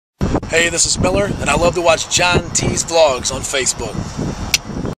Hey, this is Miller, and I love to watch John T's vlogs on Facebook.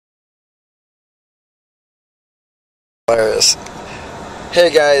 Hey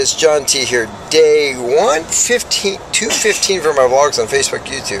guys, John T here. Day 215 for my vlogs on Facebook,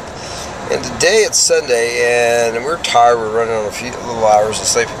 YouTube. And today it's Sunday, and we're tired. We're running on a few little hours of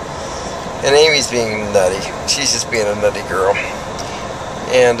sleep. And Amy's being nutty. She's just being a nutty girl.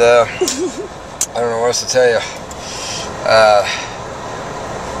 And I don't know what else to tell you.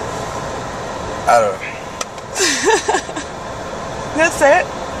 I don't know. That's it?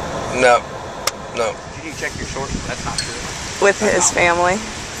 No. Did you check your shorts? That's not true. With his family.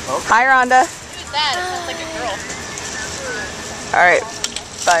 Okay. Hi, Rhonda. Who's that? It sounds like a girl. Alright,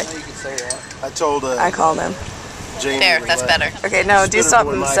 bye. You can say that. I told I called him. Jamie. There, that's better. Okay, no, do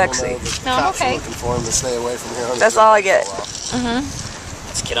something sexy. No, I'm okay. Looking for him to stay away from here. That's all I get.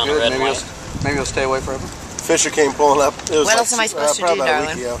 Let's Get on the red and white. Maybe he'll stay away forever. Fisher came pulling up. It was What else am I supposed to do,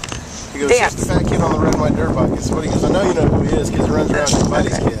 darling? He goes, just the fat kid on the red and white dirt bike. He goes, I know you know who he is because he runs around with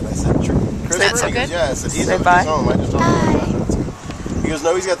buddy's kid. I said, Chris, That's so he good? goes, yeah. I said, he's Say home. bye. I just don't know. He goes,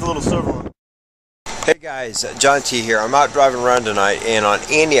 no, he's got the little silver one. Hey guys, John T here. I'm out driving around tonight, and on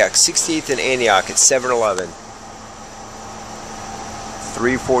Antioch, 68th and Antioch at 7-Eleven.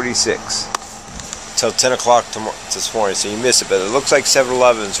 3:46 till 10 o'clock this morning, so you miss it. But it looks like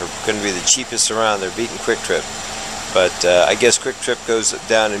 7-Elevens are going to be the cheapest around. They're beating Quick Trip, but I guess Quick Trip goes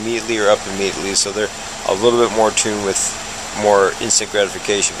down immediately or up immediately, so they're a little bit more tuned with more instant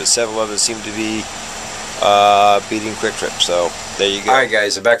gratification. But 7-Elevens seem to be beating Quick Trip, so there you go. Alright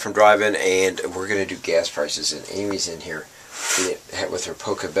guys, I'm back from driving, and we're going to do gas prices, and Amy's in here with her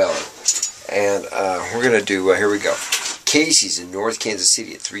Pkwy, and we're going to do, here we go, Casey's in North Kansas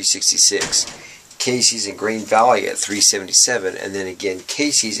City at $3.66, Casey's in Green Valley at $3.77, and then again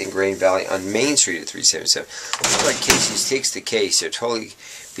Casey's in Green Valley on Main Street at $3.77. Looks like Casey's takes the case. They're totally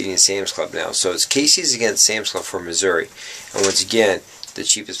beating Sam's Club now. So it's Casey's against Sam's Club for Missouri, and once again, the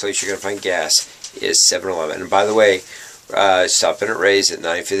cheapest place you're going to find gas is 7-Eleven. And by the way, stop in at Ray's at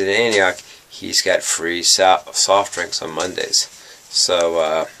 95th and Antioch. He's got free soft drinks on Mondays.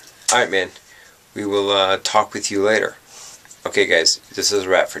 So, alright man, we will talk with you later. Okay guys, this is a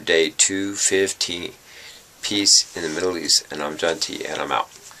wrap for day 215. Peace in the Middle East, and I'm John T, and I'm out.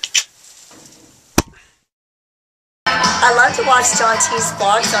 I love to watch John T's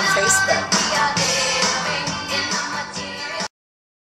vlogs on Facebook.